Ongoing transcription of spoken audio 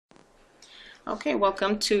Okay,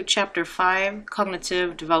 welcome to Chapter 5,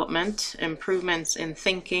 Cognitive Development, Improvements in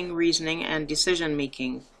Thinking, Reasoning, and Decision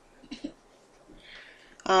Making.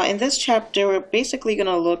 In this chapter, we're basically going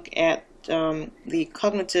to look at the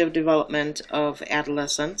cognitive development of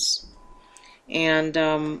adolescents. And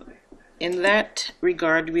in that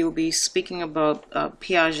regard, we'll be speaking about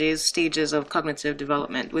Piaget's stages of cognitive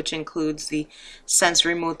development, which includes the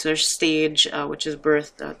sensory motor stage, which is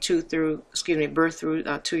birth through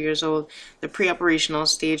 2 years old, the pre-operational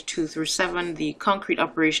stage 2 through 7, the concrete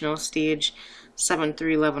operational stage 7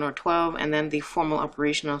 through 11 or 12, and then the formal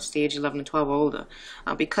operational stage 11 to 12 or older.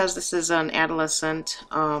 Because this is an adolescent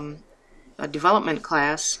development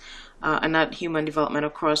class, and not human development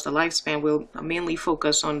across the lifespan, we'll mainly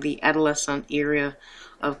focus on the adolescent area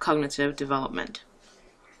of cognitive development.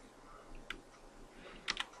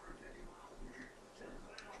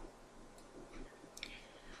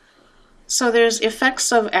 So there's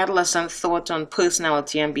effects of adolescent thought on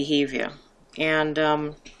personality and behavior. And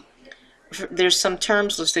there's some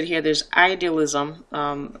terms listed here. There's idealism,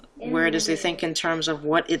 where it is they think in terms of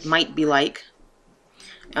what it might be like.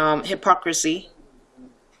 Hypocrisy,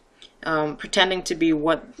 pretending to be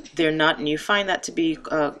what they're not, and you find that to be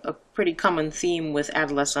a pretty common theme with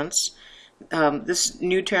adolescents. This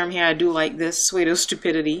new term here, I do like this,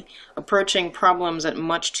 pseudo-stupidity, approaching problems at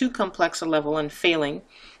much too complex a level and failing.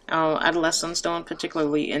 Adolescents don't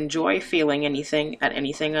particularly enjoy failing at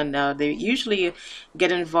anything, and they usually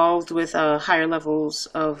get involved with higher levels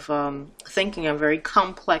of thinking of very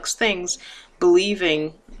complex things,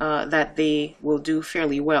 believing that they will do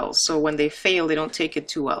fairly well. So when they fail, they don't take it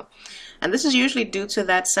too well. And this is usually due to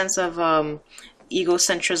that sense of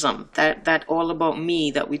ego-centrism, that all about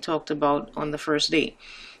me that we talked about on the first date.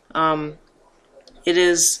 It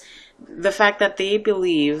is the fact that they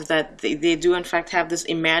believe that they do in fact have this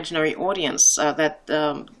imaginary audience, that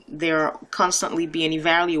they are constantly being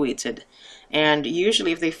evaluated. And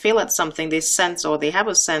usually if they fail at something, they have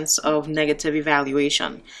a sense of negative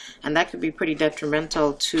evaluation. And that could be pretty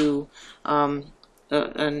detrimental to an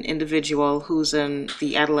individual who's in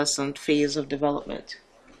the adolescent phase of development.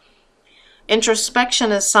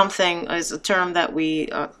 Introspection is a term that we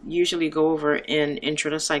usually go over in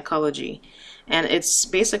Intro to Psychology. And it's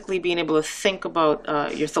basically being able to think about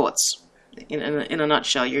your thoughts in a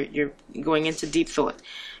nutshell. You're going into deep thought.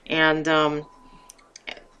 And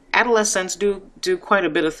adolescents do quite a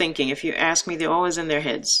bit of thinking. If you ask me, they're always in their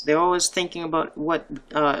heads. They're always thinking about what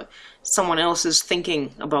someone else is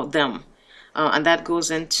thinking about them. And that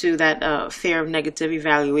goes into that fear of negative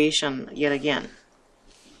evaluation yet again.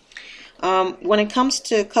 When it comes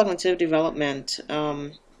to cognitive development,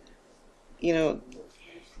 when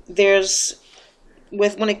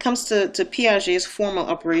it comes to Piaget's formal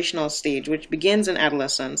operational stage, which begins in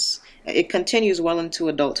adolescence, it continues well into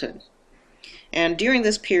adulthood. And during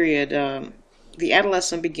this period, the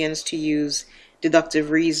adolescent begins to use deductive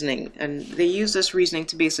reasoning, and they use this reasoning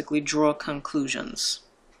to basically draw conclusions.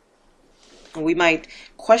 And we might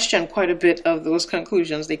question quite a bit of those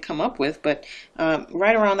conclusions they come up with, but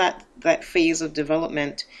right around that phase of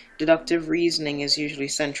development, deductive reasoning is usually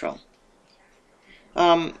central.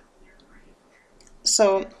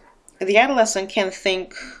 So the adolescent can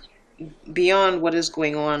think beyond what is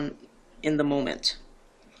going on in the moment.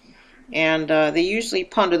 And they usually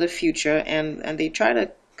ponder the future, and they try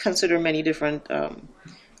to consider many different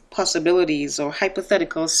possibilities or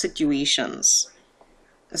hypothetical situations.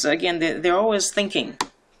 So again, they're always thinking.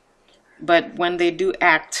 But when they do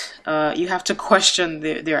act, you have to question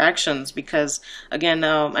their actions because, again,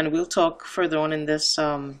 and we'll talk further on in this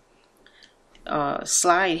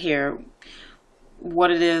slide here,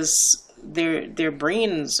 what it is their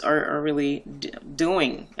brains are really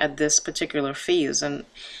doing at this particular phase. And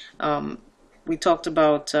we talked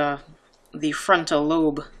about the frontal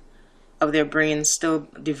lobe of their brain still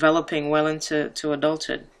developing well into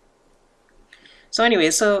adulthood. So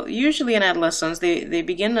anyway, so usually in adolescence, they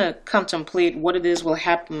begin to contemplate what it is will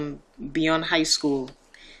happen beyond high school.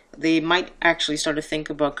 They might actually start to think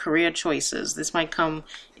about career choices. This might come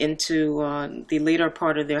into the later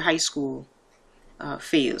part of their high school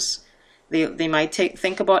phase. They might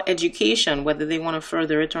think about education, whether they want to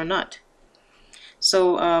further it or not.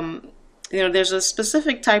 So there's a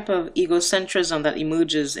specific type of egocentrism that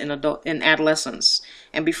emerges in adolescence.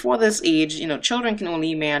 And before this age, children can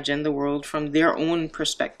only imagine the world from their own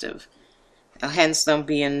perspective. Hence them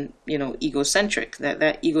being, egocentric.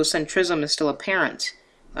 That egocentrism is still apparent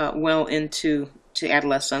well into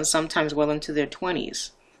adolescence, sometimes well into their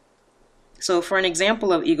 20s. So for an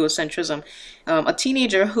example of egocentrism, a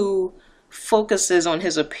teenager who focuses on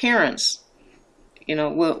his appearance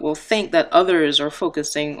will think that others are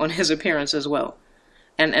focusing on his appearance as well.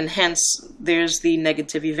 And hence, there's the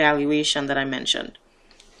negative evaluation that I mentioned.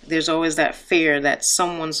 There's always that fear that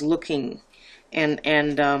someone's looking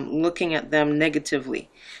and looking at them negatively.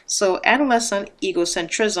 So adolescent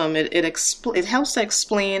egocentrism, it helps to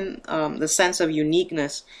explain the sense of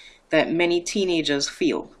uniqueness that many teenagers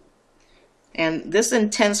feel. And this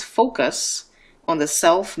intense focus on the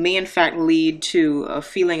self may in fact lead to a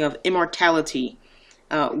feeling of immortality,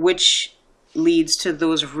 which leads to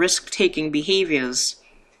those risk-taking behaviors,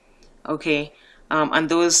 okay, and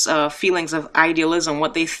those feelings of idealism,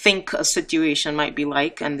 what they think a situation might be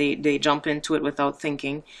like, and they jump into it without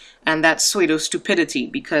thinking. And that's pseudo-stupidity,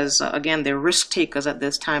 because, again, they're risk-takers at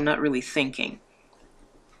this time, not really thinking.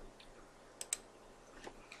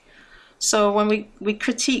 So when we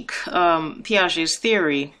critique Piaget's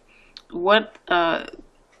theory, what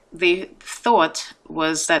they thought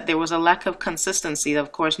was that there was a lack of consistency.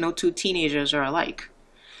 Of course, no two teenagers are alike.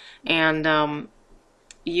 And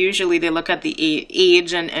usually they look at the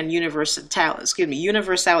age and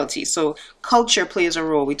universality. So culture plays a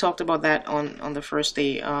role. We talked about that on the first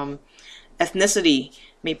day. Ethnicity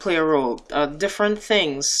may play a role. Different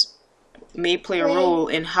things may play a role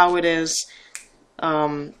in how it is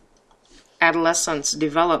adolescents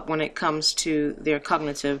develop when it comes to their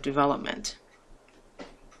cognitive development.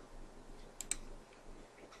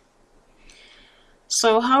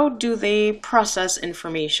 So how do they process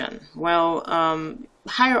information? Well,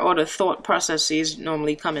 higher order thought processes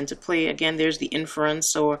normally come into play. Again, there's the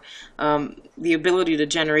inference, or the ability to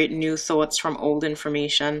generate new thoughts from old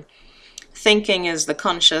information. Thinking is the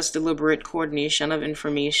conscious, deliberate coordination of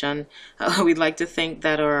information. We'd like to think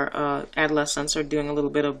that our adolescents are doing a little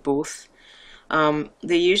bit of both.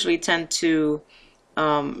 They usually tend to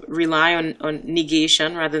rely on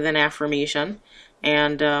negation rather than affirmation,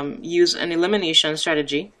 and use an elimination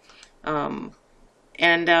strategy. As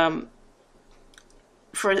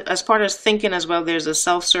part of thinking as well, there's a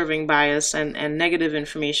self-serving bias and negative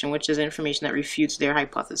information, which is information that refutes their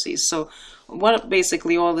hypotheses. So what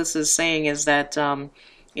basically all this is saying is that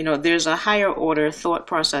there's a higher order thought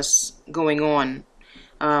process going on,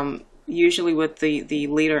 usually with the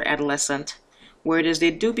later adolescent, where it is they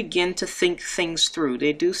do begin to think things through.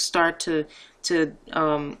 They do start to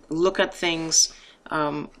look at things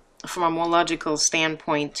from a more logical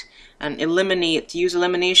standpoint, and use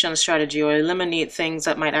elimination strategy, or eliminate things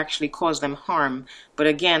that might actually cause them harm. But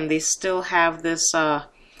again, they still have this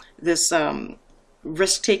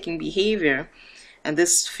risk-taking behavior and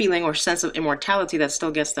this feeling or sense of immortality that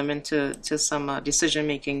still gets them into some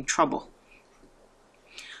decision-making trouble.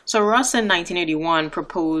 So Russ in 1981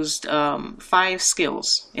 proposed 5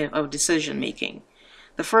 skills of decision-making.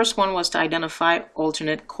 The first one was to identify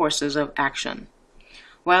alternate courses of action.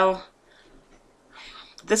 Well,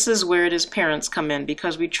 this is where it is parents come in,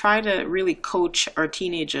 because we try to really coach our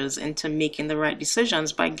teenagers into making the right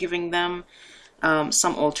decisions by giving them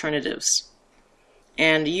some alternatives.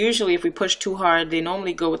 And usually if we push too hard, they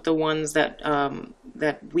normally go with the ones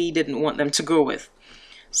that we didn't want them to go with.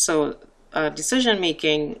 So decision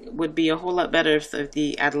making would be a whole lot better if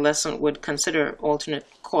the adolescent would consider alternate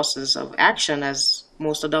courses of action, as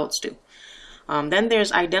most adults do. Then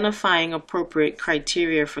there's identifying appropriate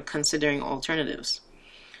criteria for considering alternatives.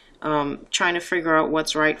 Trying to figure out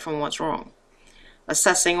what's right from what's wrong.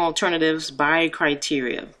 Assessing alternatives by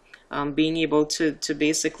criteria. Being able to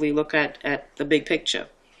basically look at the big picture.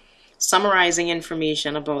 Summarizing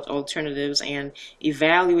information about alternatives and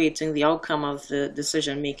evaluating the outcome of the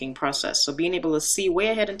decision-making process. So being able to see way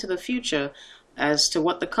ahead into the future as to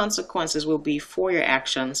what the consequences will be for your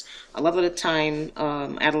actions. A lot of the time,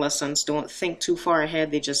 adolescents don't think too far ahead,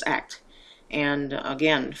 they just act. And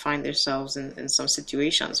again, find themselves in some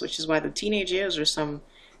situations, which is why the teenage years are some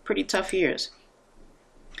pretty tough years.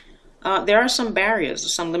 There are some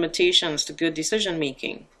barriers, some limitations to good decision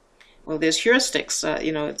making. Well, there's heuristics,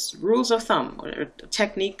 it's rules of thumb, or a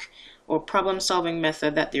technique or problem-solving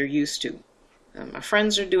method that they're used to. My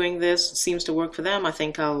friends are doing this, it seems to work for them, I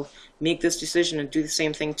think I'll make this decision and do the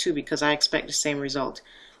same thing too because I expect the same result.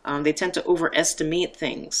 They tend to overestimate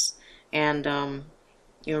things and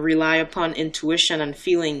rely upon intuition and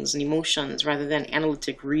feelings and emotions rather than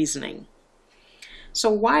analytic reasoning. So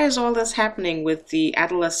why is all this happening with the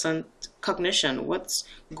adolescent cognition? What's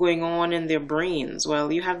going on in their brains?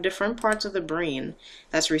 Well, you have different parts of the brain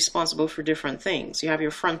that's responsible for different things. You have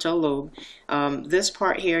your frontal lobe. This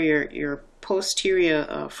part here, your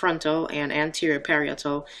posterior frontal and anterior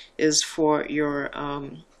parietal, is for your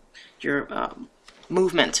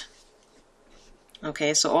movement.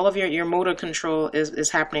 Okay, so all of your motor control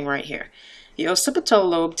is happening right here. The occipital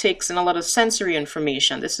lobe takes in a lot of sensory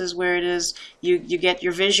information. This is where it is you get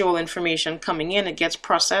your visual information coming in, it gets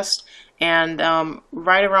processed, and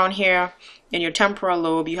right around here in your temporal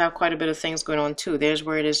lobe you have quite a bit of things going on too. There's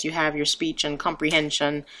where it is you have your speech and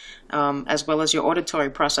comprehension, as well as your auditory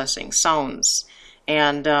processing, sounds,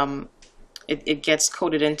 and it gets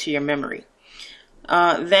coded into your memory.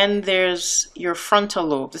 Then there's your frontal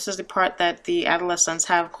lobe. This is the part that the adolescents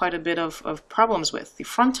have quite a bit of problems with. The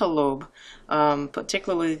frontal lobe,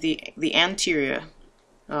 particularly the anterior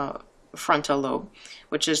frontal lobe,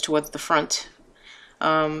 which is towards the front,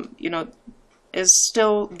 is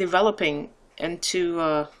still developing into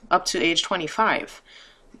up to age 25,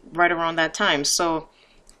 right around that time. So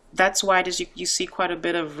that's why you see quite a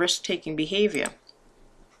bit of risk-taking behavior.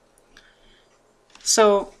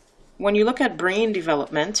 So when you look at brain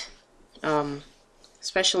development,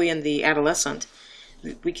 especially in the adolescent,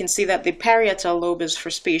 we can see that the parietal lobe is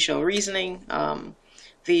for spatial reasoning.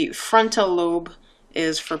 The frontal lobe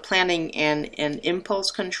is for planning and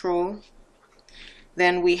impulse control.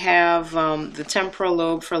 Then we have the temporal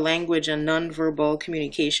lobe for language and nonverbal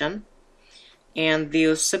communication. And the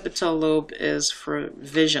occipital lobe is for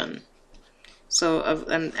vision. So,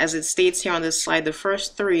 and as it states here on this slide, the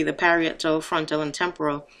first three, the parietal, frontal, and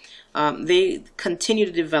temporal, they continue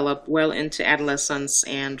to develop well into adolescence,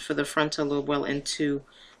 and for the frontal lobe well into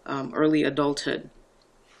early adulthood.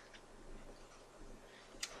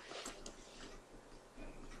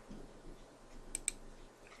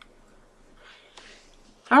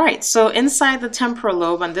 Alright, so inside the temporal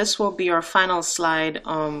lobe, and this will be our final slide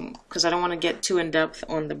because I don't want to get too in-depth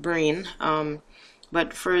on the brain,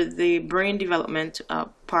 but for the brain development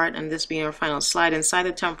part, and this being our final slide, inside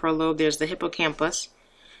the temporal lobe there's the hippocampus,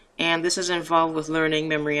 and this is involved with learning,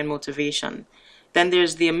 memory, and motivation. Then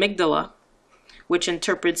there's the amygdala, which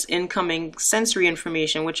interprets incoming sensory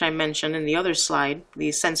information, which I mentioned in the other slide,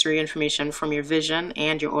 the sensory information from your vision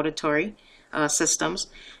and your auditory systems,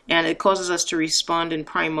 and it causes us to respond in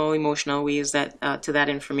primal emotional ways to that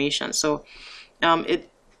information. So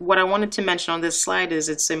what I wanted to mention on this slide is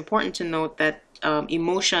it's important to note that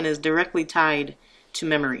emotion is directly tied to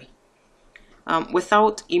memory.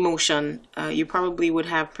 Without emotion, you probably would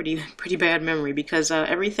have pretty bad memory, because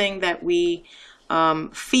everything that we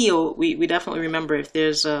feel, we definitely remember. If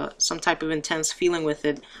there's some type of intense feeling with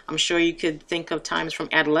it, I'm sure you could think of times from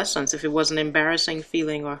adolescence. If it was an embarrassing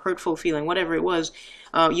feeling or hurtful feeling, whatever it was,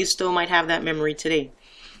 you still might have that memory today.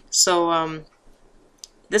 So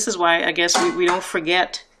this is why I guess we don't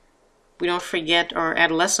forget our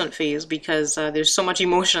adolescent phase, because there's so much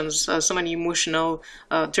emotions, so many emotional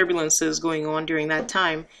turbulences going on during that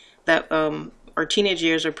time, that our teenage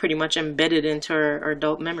years are pretty much embedded into our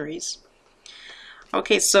adult memories.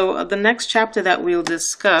 Okay, so the next chapter that we'll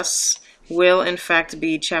discuss will in fact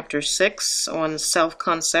be chapter 6 on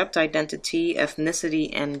self-concept, identity, ethnicity,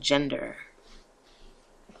 and gender.